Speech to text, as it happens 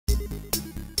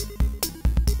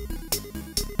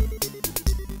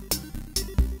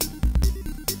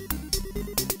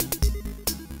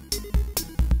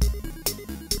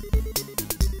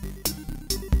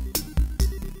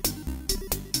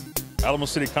Alamo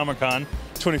City Comic-Con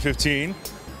 2015.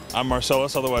 I'm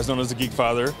Marcellus, otherwise known as the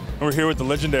Geekfather, and we're here with the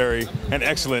legendary and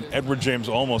excellent Edward James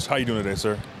Olmos. How are you doing today,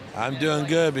 sir? I'm doing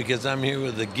good because I'm here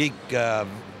with the Geek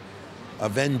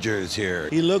Avengers here.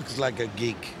 He looks like a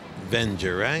Geek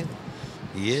Avenger, right?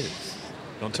 He is.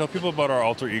 Don't tell people about our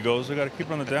alter egos. We got to keep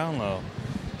it on the down low.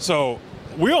 So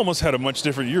we almost had a much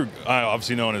different. You're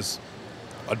obviously known as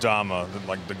Adama,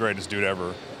 like the greatest dude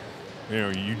ever. You know,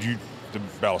 you the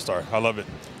Battlestar. I love it.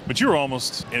 But you were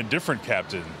almost in a different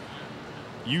captain.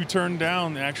 You turned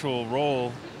down the actual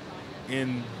role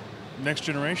in Next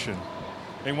Generation.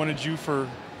 They wanted you for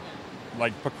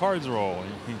like Picard's role.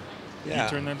 You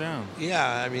turned that down.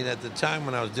 Yeah, I mean, at the time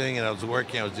when I was doing it, I was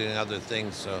working, I was doing other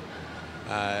things, so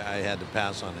I had to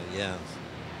pass on it, yes.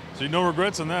 So no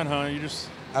regrets on that, huh?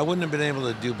 I wouldn't have been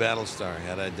able to do Battlestar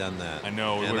had I done that. I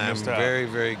know, we and would have I'm missed out. very,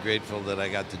 very grateful that I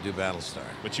got to do Battlestar.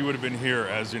 But you would have been here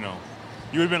as, you know,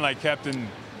 you would have been like Captain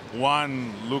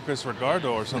Juan Lucas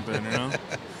Ricardo or something, you know?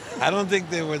 I don't think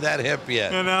they were that hip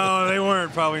yet. No, they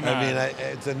weren't, probably not. I mean,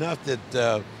 it's enough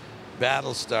that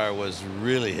Battlestar was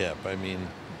really hip. I mean,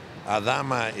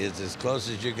 Adama is as close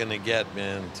as you're gonna get,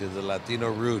 man, to the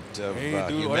Latino root of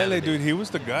humanity. Dude, he was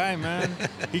the guy, man.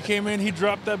 He came in, he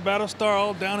dropped that Battlestar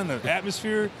all down in the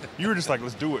atmosphere. You were just like,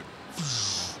 let's do it.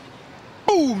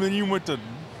 Boom, and you went to,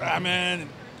 man,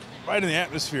 right in the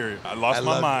atmosphere. I lost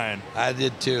my mind. I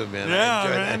did too, man.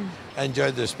 Yeah, I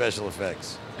enjoyed their special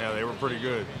effects. Yeah, they were pretty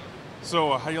good.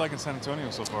 So, how you liking San Antonio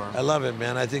so far? I love it,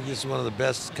 man. I think this is one of the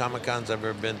best Comic-Cons I've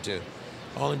ever been to,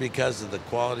 only because of the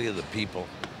quality of the people.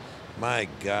 My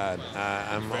God,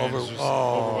 I'm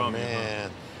overwhelmed, man.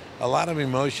 A lot of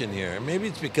emotion here. Maybe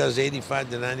it's because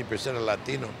 85 to 90% are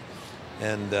Latino.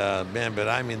 And man, but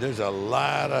I mean, there's a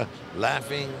lot of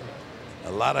laughing,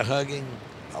 a lot of hugging,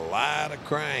 a lot of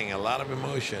crying, a lot of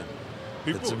emotion.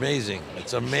 It's amazing.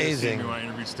 It's amazing. You know, I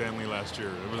interviewed Stanley last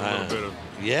year. There was a little bit of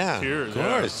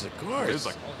tears. Of course. It was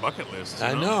like bucket list.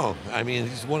 I know. I mean,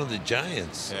 he's one of the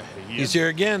giants. Yeah, he's here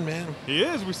again, man. He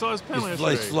is. We saw his pen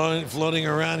yesterday. He's floating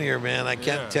around here, man. I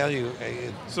can't tell you.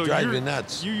 It drives me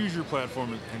nuts. You use your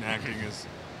platform in acting as,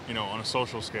 you know, on a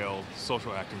social scale,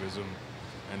 social activism,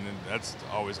 and then that's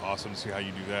always awesome to see how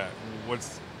you do that.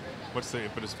 What's the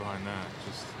impetus behind that?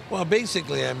 Well,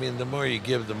 basically, I mean, the more you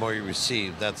give, the more you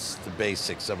receive. That's the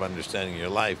basics of understanding your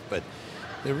life. But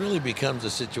it really becomes a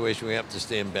situation where you have to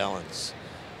stay in balance.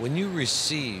 When you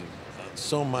receive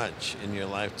so much in your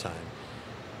lifetime,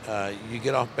 you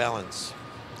get off balance.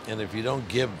 And if you don't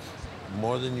give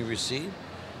more than you receive,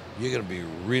 you're going to be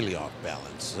really off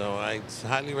balance. So I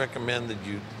highly recommend that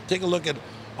you take a look at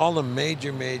all the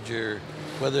major,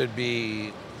 whether it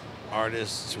be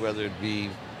artists, whether it be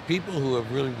people who have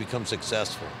really become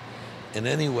successful in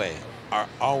any way, are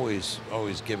always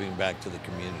giving back to the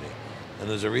community. And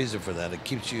there's a reason for that. It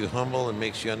keeps you humble and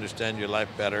makes you understand your life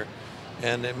better,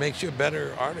 and it makes you a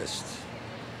better artist.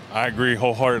 I agree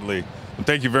wholeheartedly. Well,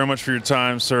 thank you very much for your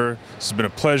time, sir. This has been a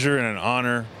pleasure and an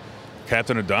honor.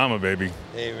 Captain Adama, baby.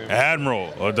 Hey,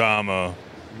 Admiral Adama.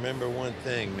 Remember one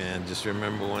thing, man. Just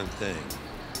remember one thing.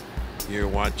 You're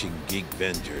watching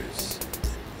GeekVengers.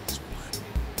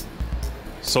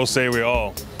 So say we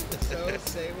all. So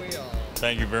say we all.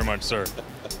 Thank you very much, sir.